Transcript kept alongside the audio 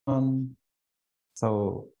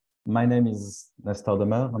So my name is Nestor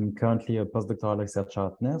Demer. I'm currently a postdoctoral researcher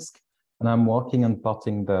at NERSC, and I'm working on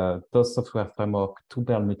porting the TOS software framework to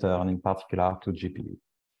Perlmutter, and in particular to GPU,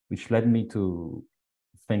 which led me to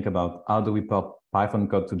think about how do we port Python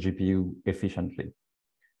code to GPU efficiently.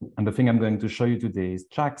 And the thing I'm going to show you today is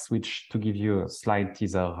JAX, which, to give you a slight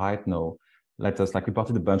teaser right now, we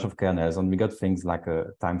ported a bunch of kernels and we got things like a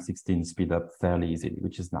time16 speed up fairly easily,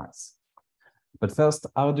 which is nice. But first,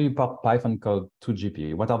 how do you port Python code to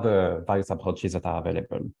GPU? What are the various approaches that are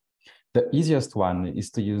available? The easiest one is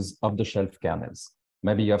to use off-the-shelf kernels.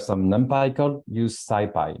 Maybe you have some NumPy code, use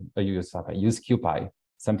QPy,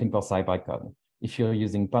 something for SciPy code. If you're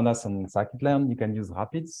using Pandas and scikit-learn, you can use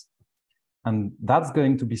Rapids. And that's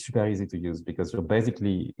going to be super easy to use because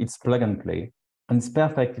it's plug and play. And it's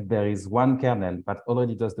perfect if there is one kernel that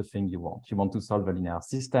already does the thing you want. You want to solve a linear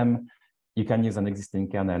system, you can use an existing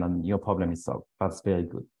kernel and your problem is solved. That's very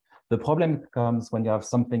good. The problem comes when you have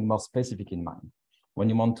something more specific in mind, when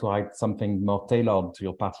you want to write something more tailored to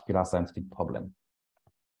your particular scientific problem.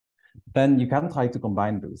 Then you can try to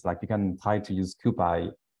combine those. Like you can try to use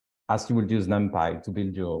QPy as you would use NumPy to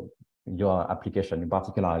build your application, your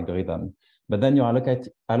particular algorithm. But then you're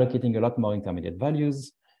allocating a lot more intermediate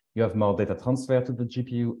values. You have more data transfer to the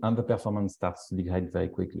GPU and the performance starts to degrade very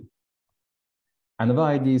quickly. Another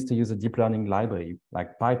idea is to use a deep learning library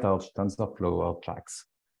like PyTorch, TensorFlow, or JAX,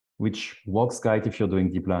 which works great if you're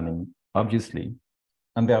doing deep learning, obviously.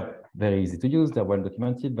 And they're very easy to use. They're well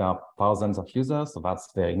documented. There are thousands of users, so that's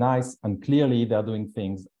very nice. And clearly, they're doing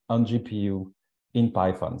things on GPU in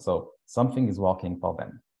Python. So something is working for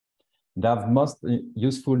them. They have most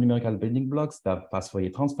useful numerical building blocks. They have fast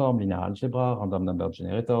Fourier transform, linear algebra, random number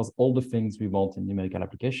generators, all the things we want in numerical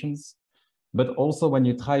applications. But also when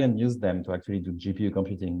you try and use them to actually do GPU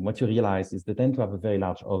computing, what you realize is they tend to have a very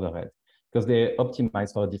large overhead because they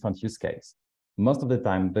optimize for a different use case. Most of the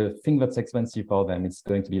time, the thing that's expensive for them is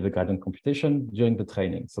going to be the gradient computation during the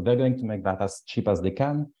training. So they're going to make that as cheap as they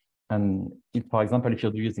can. And if, for example, if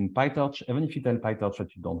you're using PyTorch, even if you tell PyTorch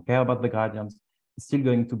that you don't care about the gradients, it's still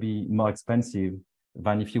going to be more expensive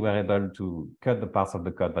than if you were able to cut the parts of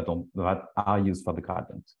the code that are used for the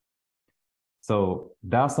gradient. So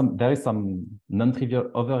there is some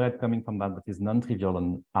non-trivial overhead coming from that is non-trivial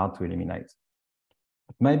and hard to eliminate.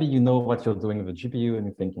 Maybe you know what you're doing with the GPU and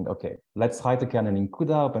you're thinking, okay, let's write a kernel in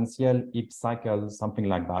CUDA, OpenCL, IP cycle, something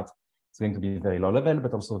like that. It's going to be very low level,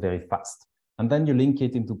 but also very fast. And then you link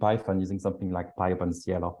it into Python using something like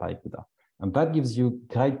PyOpenCL or PyCUDA. And that gives you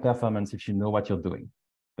great performance if you know what you're doing.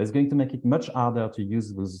 But it's going to make it much harder to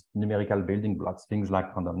use those numerical building blocks, things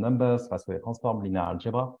like random numbers, fast Fourier transform, linear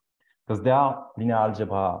algebra, because there are linear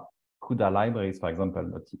algebra CUDA libraries, for example.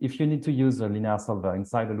 But if you need to use a linear solver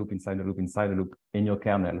inside a loop, inside a loop, inside a loop in your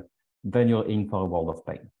kernel, then you're in for a world of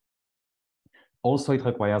pain. Also, it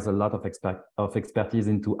requires a lot of expertise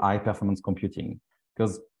into high performance computing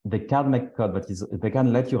because they can make code they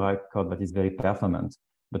can let you write code that is very performant.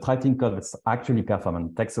 But writing code that's actually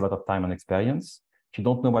performant takes a lot of time and experience. If you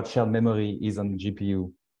don't know what shared memory is on the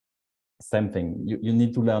GPU, same thing. You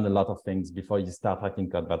need to learn a lot of things before you start writing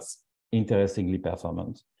code that's interestingly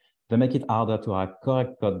performant. They make it harder to write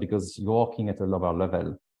correct code because you're working at a lower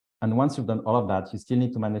level. And once you've done all of that, you still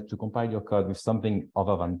need to manage to compile your code with something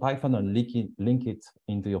other than Python and link it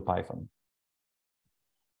into your Python.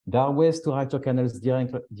 There are ways to write your kernels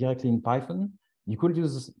directly in Python. You could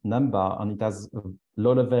use Number, and it has a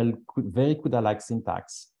low-level, very CUDA-like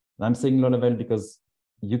syntax. And I'm saying low-level because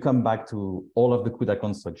you come back to all of the CUDA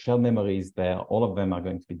constructs. Shared memory is there. All of them are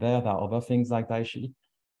going to be there. There are other things like Daishi.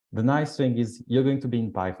 The nice thing is you're going to be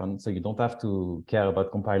in Python, so you don't have to care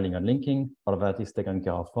about compiling and linking. All of that is taken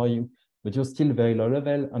care of for you. But you're still very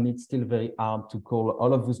low-level, and it's still very hard to call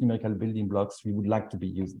all of those numerical building blocks we would like to be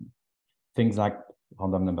using. Things like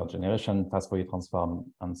random number generation, fast Fourier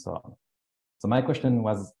transform, and so on. So my question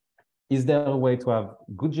was, is there a way to have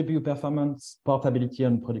good GPU performance, portability,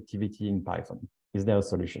 and productivity in Python? Is there a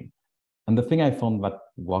solution? And the thing I found that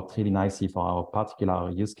worked really nicely for our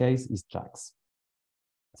particular use case is JAX.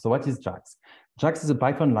 So what is JAX? JAX is a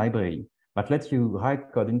Python library that lets you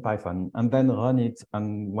write code in Python and then run it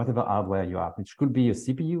on whatever hardware you have, which could be a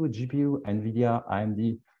CPU, a GPU, NVIDIA,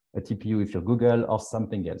 AMD, a TPU if you're Google, or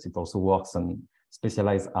something else. It also works on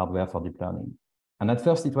specialized hardware for deep learning. And at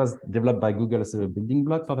first, it was developed by Google as a building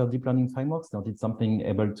block for their deep learning frameworks. They wanted something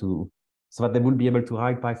so that they would be able to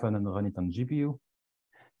write Python and run it on GPU.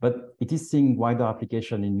 But it is seeing wider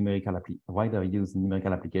application in wider use in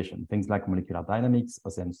numerical application, things like molecular dynamics,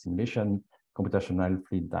 ocean simulation, computational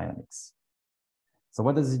fluid dynamics. So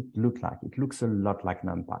what does it look like? It looks a lot like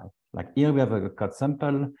NumPy. Like here we have a code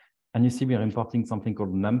sample. And you see we're importing something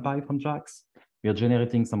called NumPy from JAX. We're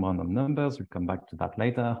generating some random numbers. We'll come back to that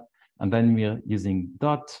later. And then we're using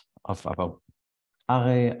dot of our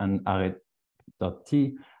array and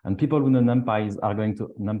array.t. And people who know NumPy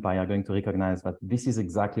are going to recognize that this is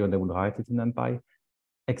exactly how they would write it in NumPy,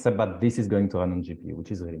 except that this is going to run on GPU,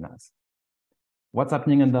 which is really nice. What's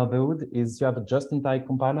happening under the hood is you have a just-in-time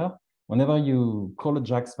compiler. Whenever you call a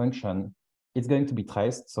JAX function, it's going to be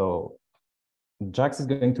traced. So JAX is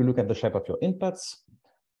going to look at the shape of your inputs,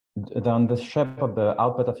 then the shape of the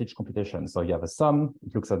output of each computation. So you have a sum,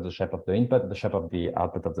 it looks at the shape of the input, the shape of the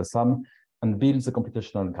output of the sum, and builds a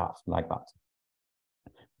computational graph like that.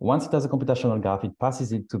 Once it has a computational graph, it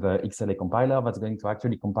passes it to the XLA compiler that's going to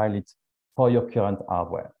actually compile it for your current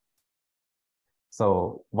hardware.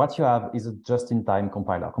 So what you have is a just-in-time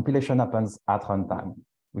compiler. Compilation happens at runtime,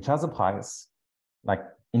 which has a price. Like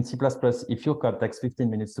in C++, if your code takes 15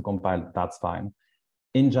 minutes to compile, that's fine.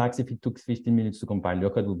 In JAX, if it took 15 minutes to compile, your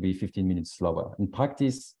code would be 15 minutes slower. In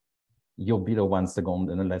practice, you're below 1 second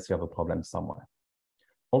unless you have a problem somewhere.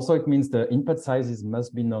 Also, it means the input sizes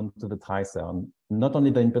must be known to the tracer. And not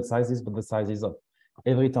only the input sizes, but the sizes of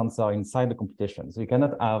every tensor inside the computation. So you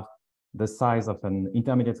cannot have the size of an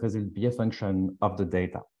intermediate result be a function of the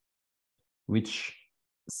data, which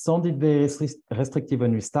sounded very restrictive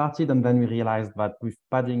when we started, and then we realized that with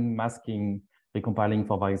padding, masking, recompiling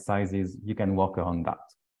for various sizes, you can work around that.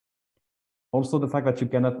 Also, the fact that you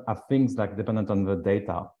cannot have things like dependent on the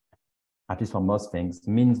data, at least for most things,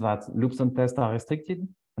 means that loops and tests are restricted,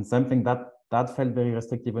 and something that felt very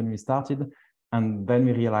restrictive when we started, and then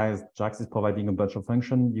we realized JAX is providing a bunch of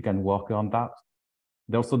functions, you can work around that.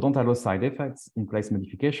 They also don't allow side effects, in-place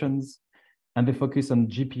modifications, and they focus on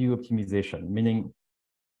GPU optimization, meaning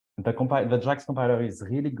the JAX compiler is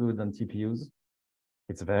really good on TPUs.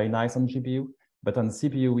 It's very nice on GPU, but on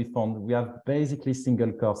CPU, we found we have basically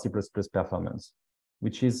single core C++ performance,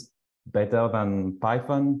 which is better than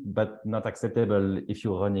Python, but not acceptable if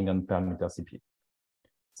you're running on per meter CPU.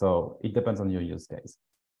 So it depends on your use case.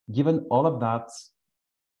 Given all of that,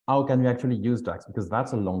 how can we actually use JAX? Because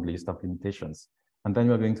that's a long list of limitations. And then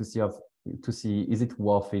we're going to see is it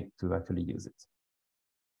worth it to actually use it?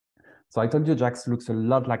 So I told you JAX looks a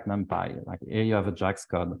lot like NumPy. Like here you have a JAX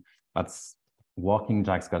code that's working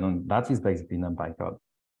JAX code, and that is basically NumPy code.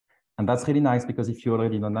 And that's really nice because if you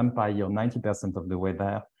already know NumPy, you're 90% of the way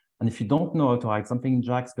there. And if you don't know how to write something in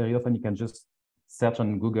JAX, very often you can just search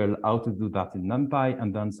on Google how to do that in NumPy,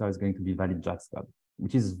 and the answer is going to be valid JAX code,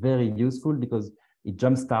 which is very useful because it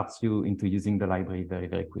jumpstarts you into using the library very,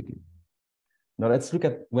 very quickly. Now let's look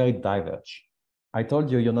at where it diverges. I told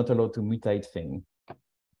you you're not allowed to mutate things.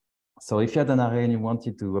 So if you had an array and you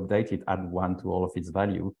wanted to update it, add 1 to all of its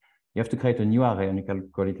value, you have to create a new array and you can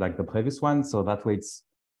call it like the previous one. So that way it's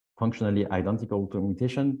functionally identical to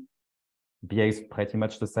mutation, behaves pretty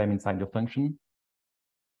much the same inside your function.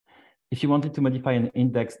 If you wanted to modify an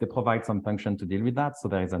index, they provide some function to deal with that. So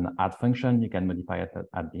there is an add function. You can modify it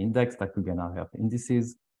at the index. That could be an array of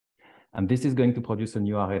indices. And this is going to produce a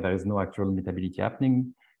new array. There is no actual mutability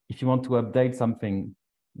happening. If you want to update something,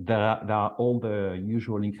 there are all the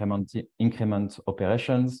usual increment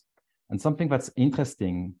operations. And something that's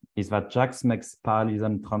interesting is that JAX makes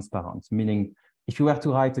parallelism transparent, meaning if you were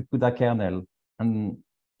to write a CUDA kernel and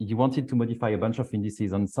you wanted to modify a bunch of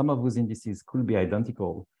indices and some of those indices could be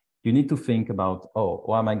identical, you need to think about, oh,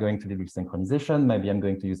 how am I going to deal with synchronization? Maybe I'm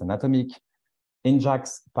going to use an atomic. In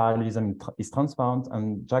JAX, parallelism is transparent,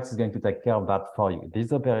 and JAX is going to take care of that for you.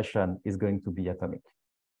 This operation is going to be atomic.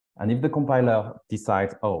 And if the compiler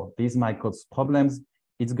decides, oh, these might cause problems,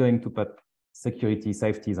 it's going to put security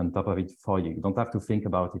safeties on top of it for you. You don't have to think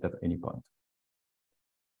about it at any point.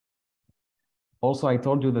 Also, I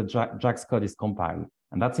told you that JAX code is compiled.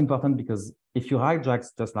 And that's important because if you write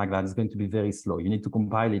JAX just like that, it's going to be very slow. You need to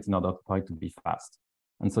compile it in order for it to be fast.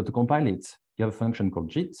 And so to compile it, you have a function called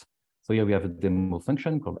JIT. So here we have a demo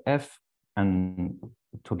function called f. And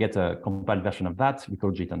to get a compiled version of that, we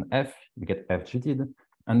call JIT on f. We get f jitted.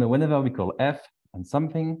 And whenever we call f on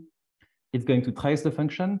something, it's going to trace the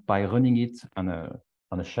function by running it on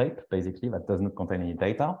a shape, basically, that does not contain any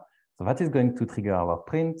data. So that is going to trigger our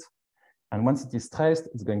print. And once it is traced,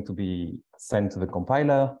 it's going to be sent to the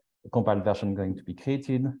compiler. The compiled version is going to be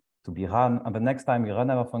created, to be run. And the next time we run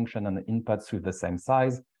our function and the inputs with the same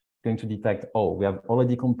size, it's going to detect, oh, we have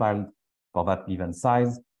already compiled for that given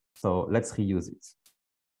size. So let's reuse it.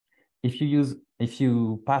 If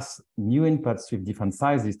you pass new inputs with different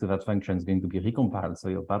sizes to that function, it's going to be recompiled.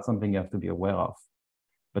 So that's something you have to be aware of.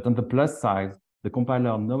 But on the plus side, the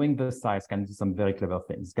compiler, knowing the size, can do some very clever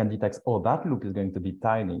things. It can detect, oh, that loop is going to be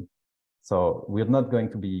tiny. So we're not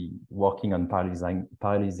going to be working on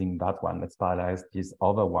parallelizing that one. Let's parallelize this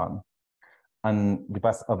other one. And we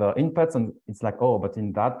pass other inputs, and it's like, oh, but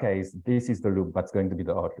in that case, this is the loop that's going to be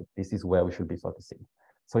the out loop. This is where we should be focusing.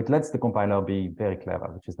 So it lets the compiler be very clever,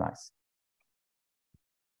 which is nice.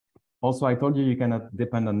 Also, I told you you cannot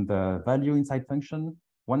depend on the value inside function.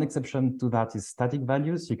 One exception to that is static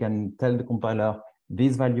values. You can tell the compiler,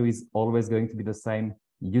 this value is always going to be the same.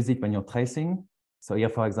 Use it when you're tracing. So here,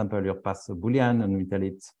 for example, you pass a Boolean and we tell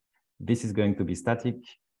it, this is going to be static.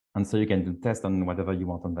 And so you can do test on whatever you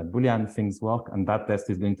want on that Boolean, things work. And that test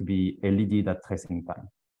is going to be LED at tracing time.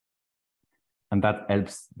 And that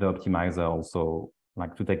helps the optimizer also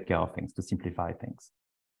like to take care of things, to simplify things.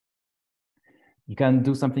 You can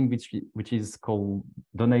do something which is called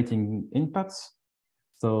donating inputs.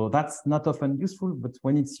 So that's not often useful, but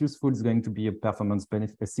when it's useful, it's going to be a performance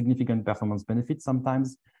benefit, a significant performance benefit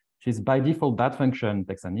sometimes, which is by default, that function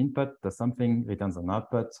takes an input, does something, returns an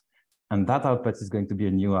output, and that output is going to be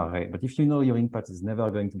a new array. But if you know your input is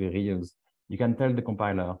never going to be reused, you can tell the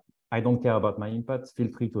compiler, I don't care about my input, feel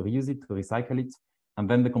free to reuse it, to recycle it. And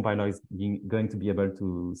then the compiler is going to be able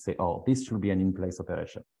to say, oh, this should be an in-place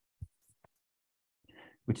operation.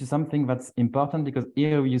 Which is something that's important because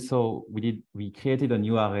here you saw we created a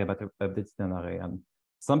new array but updated an array. And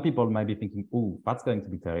some people might be thinking, oh, that's going to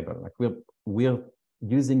be terrible. Like we're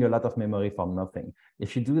using a lot of memory for nothing.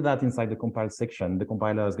 If you do that inside the compile section, the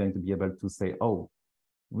compiler is going to be able to say, oh,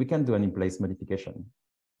 we can do an in-place modification.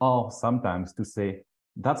 Or sometimes to say,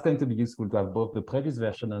 that's going to be useful to have both the previous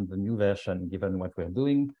version and the new version given what we're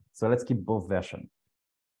doing. So let's keep both versions.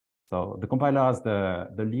 So the compiler has the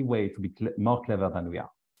leeway to be more clever than we are,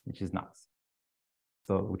 which is nice.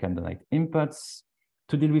 So we can donate inputs.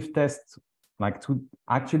 To deal with tests, like to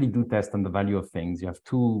actually do tests on the value of things, you have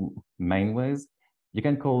two main ways. You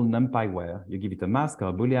can call NumPy where you give it a mask or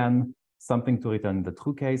a Boolean, something to return in the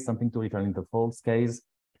true case, something to return in the false case.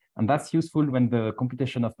 And that's useful when the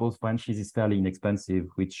computation of both branches is fairly inexpensive,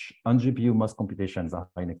 which on GPU, most computations are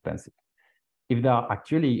inexpensive. If they are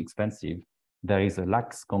actually expensive, there is a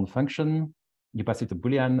laxcon function. You pass it a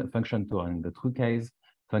Boolean function to run in the true case,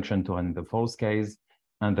 function to run in the false case,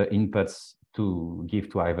 and the inputs to give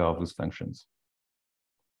to either of those functions.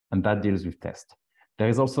 And that deals with test. There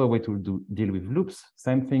is also a way to deal with loops.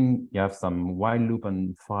 Same thing, you have some while loop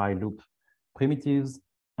and for loop primitives.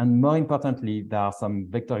 And more importantly, there are some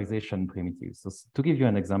vectorization primitives. So to give you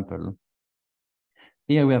an example,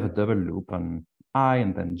 here we have a double loop on I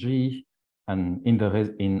and then G. And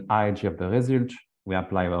in I, G of the result, we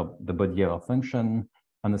apply the body of our function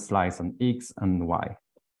on a slice on X and Y.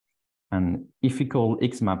 And if we call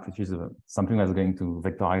xmap, which is something that's going to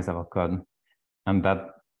vectorize our code, and that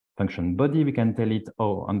function body, we can tell it,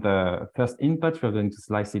 oh, on the first input, we're going to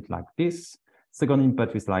slice it like this. Second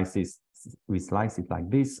input, we slice it like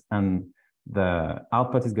this. And the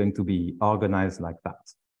output is going to be organized like that.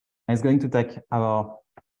 And it's going to take our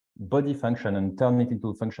body function and turn it into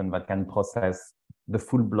a function that can process the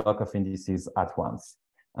full block of indices at once.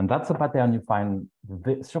 And that's a pattern you find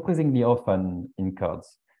surprisingly often in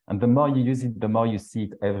codes. And the more you use it, the more you see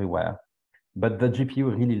it everywhere. But the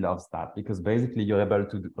GPU really loves that because basically you're able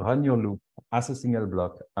to run your loop as a single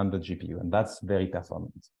block on the GPU, and that's very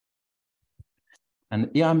performant. And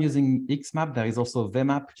here I'm using xmap. There is also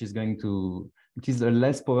vmap, which is a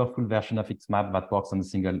less powerful version of xmap that works on a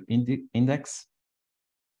single index.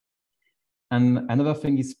 And another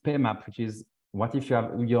thing is paymap, which is what if you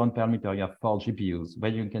have your own parameter, you have 4 GPUs,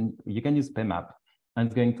 where you can use paymap, and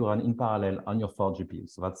it's going to run in parallel on your 4 GPUs.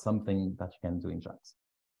 So that's something that you can do in JAX.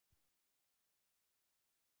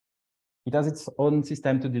 It has its own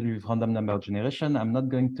system to deal with random number generation. I'm not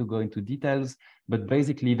going to go into details, but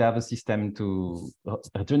basically they have a system to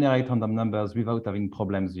generate random numbers without having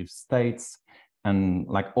problems with states and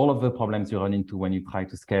like all of the problems you run into when you try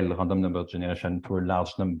to scale random number generation to a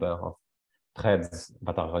large number of threads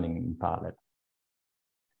that are running in parallel.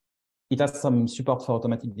 It has some support for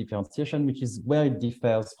automatic differentiation, which is where it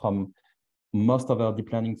differs from most of our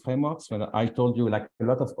deep learning frameworks. When I told you like a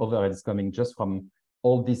lot of overhead is coming just from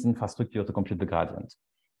all this infrastructure to compute the gradient.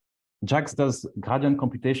 JAX does gradient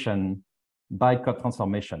computation by code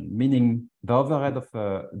transformation, meaning the overhead of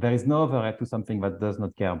there is no overhead to something that does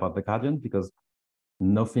not care about the gradient because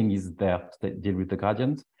nothing is there to deal with the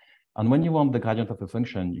gradient. And when you want the gradient of a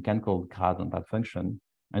function, you can call grad on that function,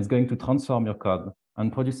 and it's going to transform your code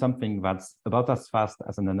and produce something that's about as fast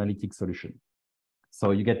as an analytic solution. So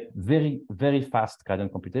you get very, very fast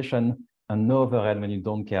gradient computation and no overhead when you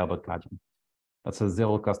don't care about gradient. That's a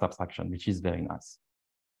zero-cost abstraction, which is very nice.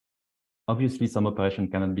 Obviously, some operation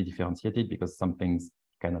cannot be differentiated because some things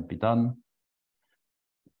cannot be done.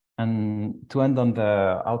 And to end on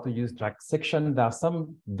the how to use JAX section, there are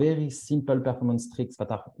some very simple performance tricks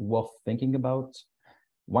that are worth thinking about.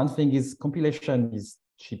 One thing is compilation is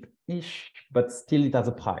cheap-ish, but still it has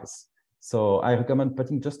a price. So I recommend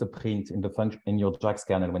putting just a print in the function in your JAX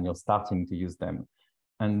kernel when you're starting to use them.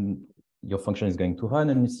 And your function is going to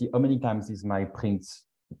run, and you see how many times is my print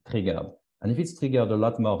triggered. And if it's triggered a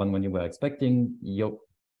lot more than when you were expecting, you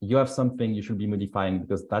have something you should be modifying,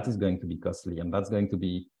 because that is going to be costly, and that's going to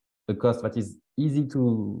be a cost that is easy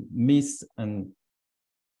to miss and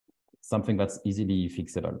something that's easily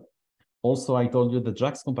fixable. Also, I told you the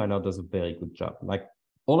JAX compiler does a very good job. Like,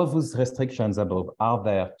 all of those restrictions above are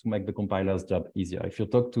there to make the compiler's job easier. If you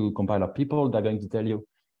talk to compiler people, they're going to tell you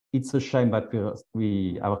it's a shame that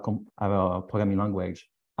our programming language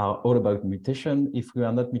are all about mutation. If we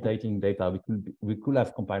are not mutating data, we could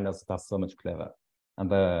have compilers that are so much clever. And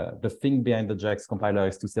the thing behind the JAX compiler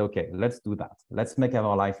is to say, okay, let's do that. Let's make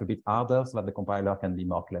our life a bit harder so that the compiler can be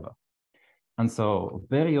more clever. And so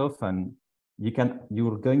very often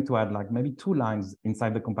you're going to add like maybe 2 lines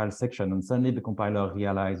inside the compile section, and suddenly the compiler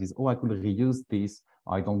realizes, oh, I could reuse this.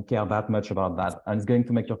 I don't care that much about that. And it's going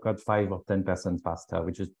to make your code 5 or 10% faster,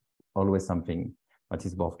 which is always something that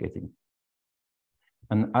is worth getting.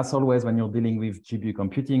 And as always, when you're dealing with GPU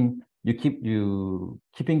computing,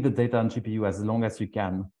 keeping the data on GPU as long as you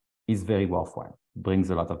can is very worthwhile, brings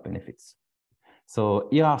a lot of benefits. So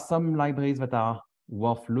here are some libraries that are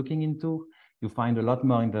worth looking into. You find a lot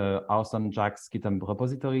more in the awesome JAX GitHub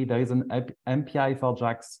repository. There is an MPI for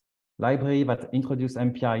JAX library that introduces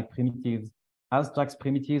MPI primitives as JAX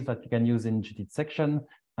primitives that you can use in GTIT section.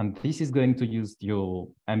 And this is going to use your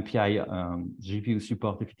MPI GPU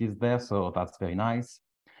support if it is there. So that's very nice.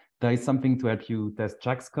 There is something to help you test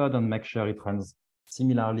JAX code and make sure it runs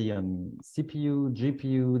similarly on CPU,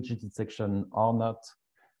 GPU, GTIT section or not.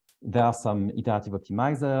 There are some iterative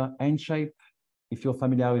optimizer, EndShape. If you're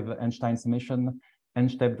familiar with Einstein summation,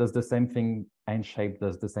 EndShape does the same thing. EndShape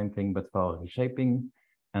does the same thing, but for reshaping.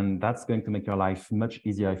 And that's going to make your life much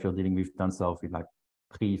easier if you're dealing with tensors with like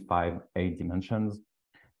 3, 5, 8 dimensions,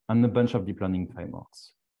 and a bunch of deep learning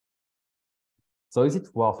frameworks. So is it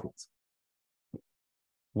worth it?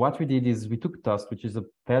 What we did is we took Toast, which is a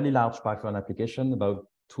fairly large Python application, about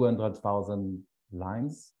 200,000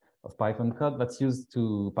 lines of Python code that's used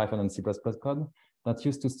to Python and C++ code that's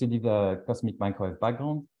used to study the cosmic microwave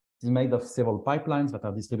background. It's made of several pipelines that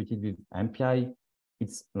are distributed with MPI.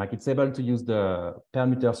 It's able to use the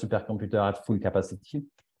per-meter supercomputer at full capacity.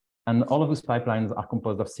 And all of those pipelines are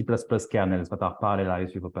composed of C++ kernels that are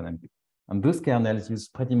parallelized with OpenMP. And those kernels use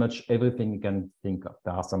pretty much everything you can think of.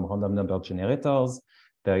 There are some random number generators.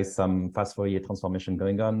 There is some fast Fourier transformation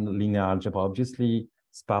going on, linear algebra, obviously,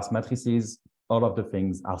 sparse matrices. All of the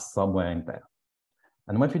things are somewhere in there.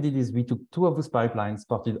 And what we did is we took 2 of those pipelines,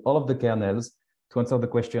 ported all of the kernels to answer the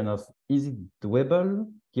question of, is it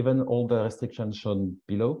doable given all the restrictions shown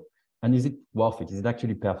below? And is it worth it? Is it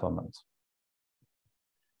actually performant?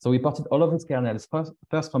 So we ported all of those kernels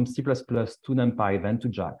first from C++ to NumPy, then to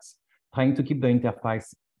JAX, trying to keep the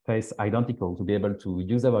interface identical to be able to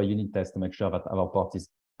use our unit test to make sure that our port is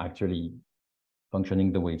actually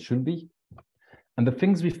functioning the way it should be. And the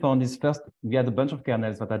things we found is, first, we had a bunch of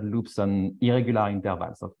kernels that had loops on irregular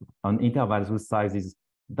intervals, on intervals whose size is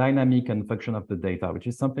dynamic and function of the data, which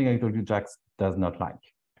is something I told you JAX does not like.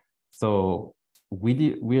 So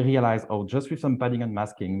we realized, oh, just with some padding and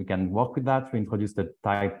masking, we can work with that. We introduced a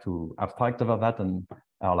type to abstract over that, and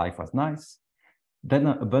our life was nice. Then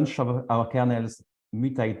a bunch of our kernels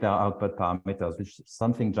mutate their output parameters, which is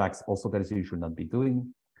something JAX also tells you should not be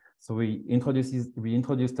doing. So we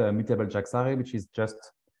introduced a mutable JAX array, which is just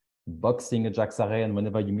boxing a JAX array, and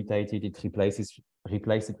whenever you mutate it, it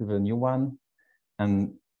replace it with a new one.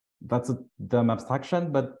 And that's a dumb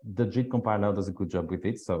abstraction, but the JIT compiler does a good job with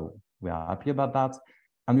it. So we are happy about that.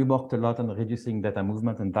 And we worked a lot on reducing data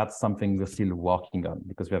movement, and that's something we're still working on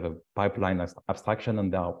because we have a pipeline abstraction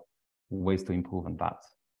and there are ways to improve on that.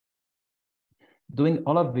 Doing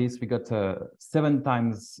all of this, we got a 7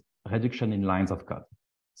 times reduction in lines of code.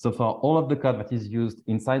 So for all of the code that is used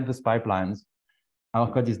inside these pipelines,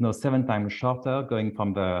 our code is now 7 times shorter, going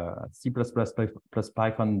from the C++ plus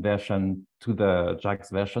Python version to the JAX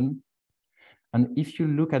version. And if you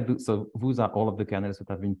look at so those are all of the kernels that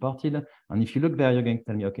have been ported. And if you look there, you're going to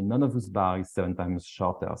tell me, okay, none of those bars is 7 times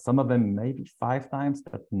shorter. Some of them maybe 5 times,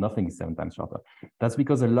 but nothing is 7 times shorter. That's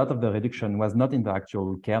because a lot of the reduction was not in the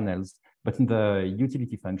actual kernels, but in the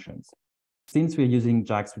utility functions. Since we're using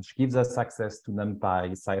JAX, which gives us access to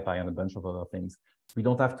NumPy, SciPy, and a bunch of other things, we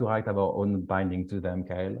don't have to write our own binding to the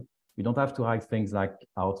MKL. We don't have to write things like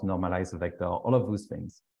how to normalize a vector, all of those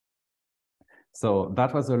things. So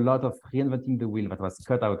that was a lot of reinventing the wheel that was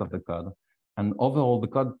cut out of the code. And overall, the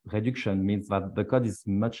code reduction means that the code is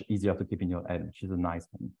much easier to keep in your head, which is a nice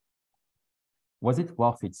thing. Was it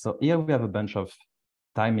worth it? So here we have a bunch of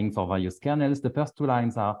timing for various kernels. The first two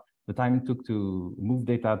lines are the time it took to move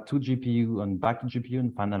data to GPU and back to GPU,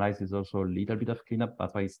 and finalize is also a little bit of cleanup.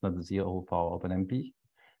 That's why it's not 0 for OpenMP.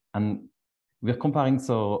 And we're comparing,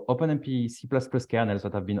 so OpenMP C++ kernels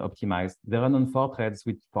that have been optimized, they run on 4 threads,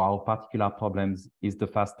 which for our particular problems is the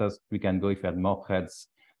fastest we can go. If we had more threads,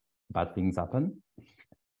 bad things happen.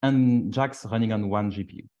 And JAX running on 1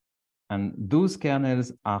 GPU. And those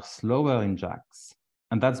kernels are slower in JAX.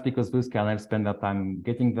 And that's because those kernels spend their time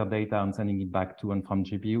getting their data and sending it back to and from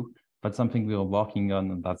GPU. But something we are working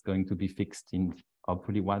on, and that's going to be fixed in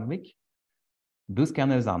hopefully 1 week. Those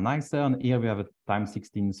kernels are nicer, and here we have a time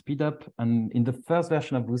 16 speedup. And in the first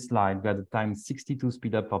version of this slide, we had a time 62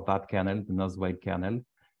 speedup for that kernel, the Nosweight kernel.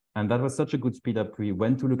 And that was such a good speedup. We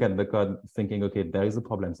went to look at the code thinking, okay, there is a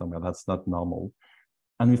problem somewhere. That's not normal.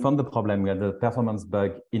 And we found the problem. We had a performance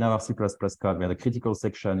bug in our C++ code. We had a critical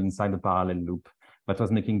section inside the parallel loop that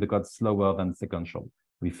was making the code slower than sequential.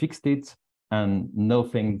 We fixed it, and now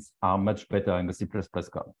things are much better in the C++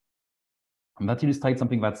 code. And that illustrates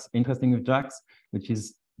something that's interesting with JAX, which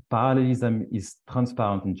is parallelism is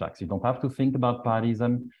transparent in JAX. You don't have to think about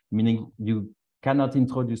parallelism, meaning you cannot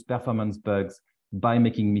introduce performance bugs by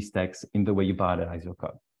making mistakes in the way you parallelize your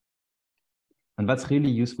code. And that's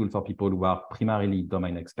really useful for people who are primarily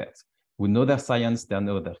domain experts, who know their science, they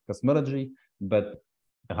know their cosmology, but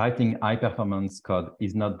writing high-performance code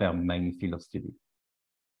is not their main field of study.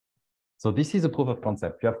 So this is a proof of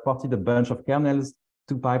concept. You have ported a bunch of kernels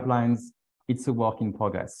to pipelines. It's a work in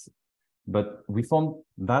progress. But we found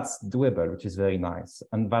that's doable, which is very nice.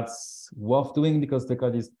 And that's worth doing because the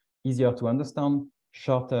code is easier to understand,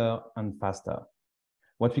 shorter, and faster.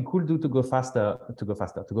 What we could do to go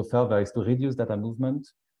further is to reduce data movement.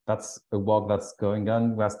 That's a work that's going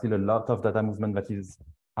on. There's still a lot of data movement that is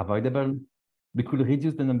avoidable. We could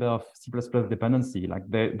reduce the number of C++ dependency. Like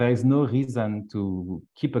there is no reason to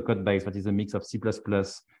keep a code base that is a mix of C++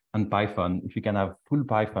 and Python if you can have full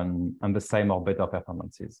Python and the same or better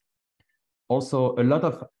performances. Also, a lot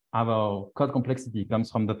of our code complexity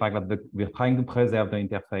comes from the fact that we're trying to preserve the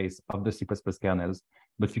interface of the C++ kernels,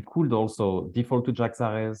 but we could also default to JAX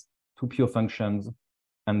arrays, to pure functions,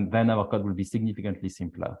 and then our code will be significantly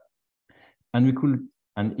simpler. And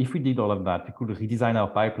if we did all of that, we could redesign our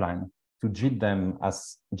pipeline to JIT them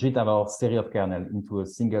as JIT our series of kernel into a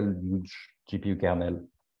single huge GPU kernel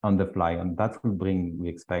on the fly, and that will bring, we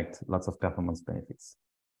expect, lots of performance benefits.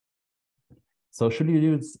 So should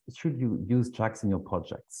you use JAX in your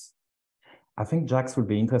projects? I think JAX will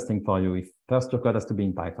be interesting for you if first your code has to be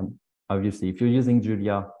in Python. Obviously, if you're using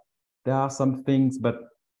Julia, there are some things, but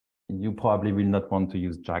you probably will not want to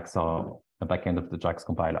use JAX or the backend of the JAX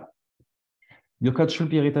compiler. Your code should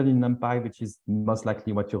be written in NumPy, which is most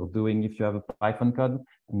likely what you're doing if you have a Python code,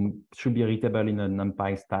 and should be readable in a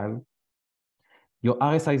NumPy style. Your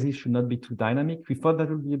array sizes should not be too dynamic. We thought that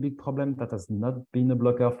would be a big problem. That has not been a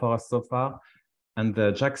blocker for us so far. And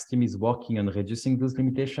the JAX team is working on reducing those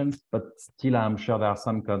limitations, but still I'm sure there are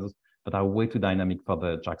some codes that are way too dynamic for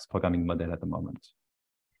the JAX programming model at the moment.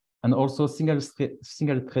 And also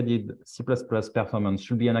single-threaded C++ performance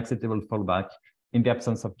should be an acceptable fallback in the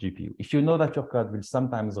absence of GPU. If you know that your code will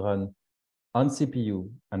sometimes run on CPU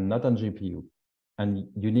and not on GPU, and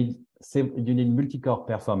you need multi-core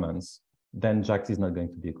performance, then JAX is not going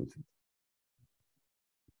to be a good fit.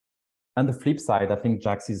 On the flip side, I think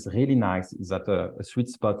JAX is really nice, is at a sweet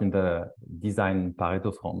spot in the design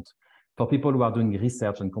Pareto front for people who are doing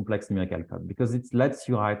research and complex numerical code, because it lets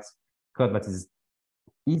you write code that is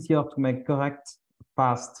easier to make correct,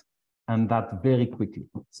 fast, and that very quickly.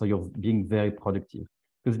 So you're being very productive,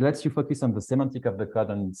 because it lets you focus on the semantic of the code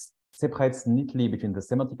and separates neatly between the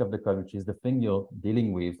semantic of the code, which is the thing you're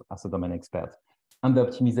dealing with as a domain expert, and the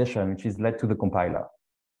optimization, which is led to the compiler.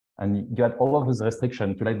 And you had all of those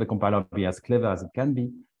restrictions to let the compiler be as clever as it can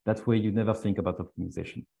be. That way you never think about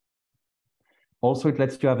optimization. Also, it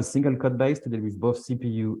lets you have a single code base to deal with both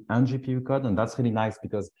CPU and GPU code. And that's really nice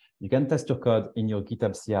because you can test your code in your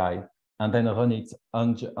GitHub CI and then run it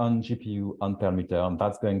on GPU on Perlmutter. And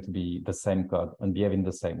that's going to be the same code and behave in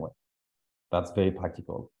the same way. That's very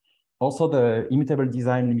practical. Also, the immutable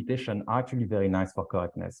design limitation are actually very nice for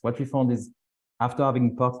correctness. What we found is after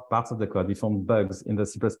having parts of the code, we found bugs in the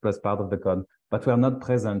C++ part of the code, but were not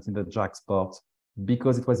present in the JAX part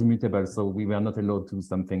because it was immutable. So we were not allowed to do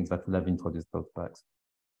some things that would have introduced those bugs.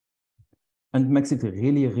 And it makes it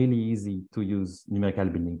really, really easy to use numerical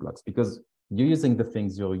building blocks because you're using the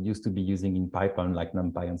things you're used to be using in Python, like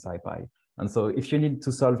NumPy and SciPy. And so if you need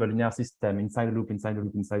to solve a linear system inside a loop, inside a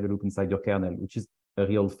loop, inside a loop, inside your kernel, which is a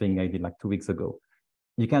real thing I did like 2 weeks ago,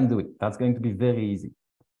 you can do it. That's going to be very easy.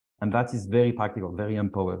 And that is very practical, very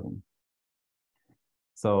empowering.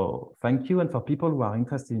 So thank you. And for people who are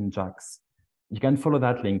interested in JAX, you can follow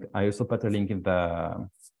that link. I also put a link in the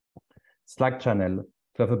Slack channel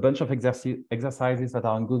to have a bunch of exercises that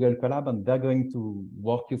are on Google Colab, and they're going to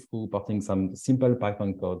walk you through porting some simple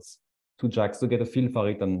Python codes to JAX to get a feel for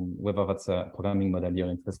it and whether that's a programming model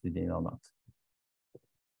you're interested in or not.